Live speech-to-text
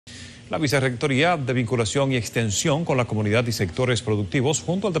La Vicerrectoría de Vinculación y Extensión con la Comunidad y Sectores Productivos,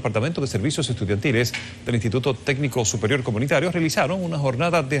 junto al Departamento de Servicios Estudiantiles del Instituto Técnico Superior Comunitario, realizaron una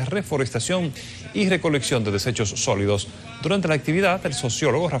jornada de reforestación y recolección de desechos sólidos. Durante la actividad, el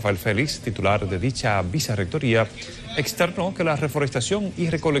sociólogo Rafael Féliz, titular de dicha Vicerrectoría, externó que la reforestación y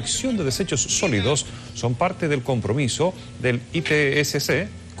recolección de desechos sólidos son parte del compromiso del ITSC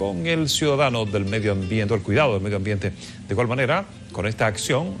con el ciudadano del medio ambiente, el cuidado del medio ambiente. De igual manera, con esta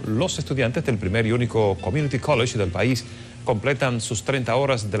acción, los estudiantes del primer y único Community College del país completan sus 30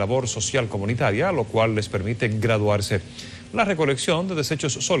 horas de labor social comunitaria, lo cual les permite graduarse. La recolección de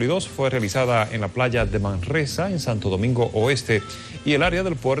desechos sólidos fue realizada en la playa de Manresa, en Santo Domingo Oeste, y el área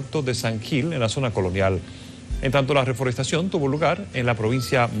del puerto de San Gil, en la zona colonial. En tanto, la reforestación tuvo lugar en la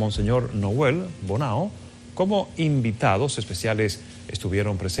provincia Monseñor Noel, Bonao. Como invitados especiales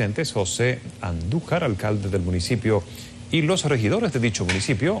estuvieron presentes José Andújar, alcalde del municipio, y los regidores de dicho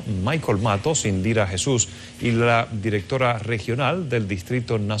municipio, Michael Matos, Indira Jesús, y la directora regional del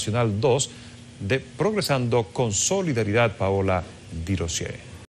Distrito Nacional 2 de Progresando con Solidaridad, Paola Dirosier.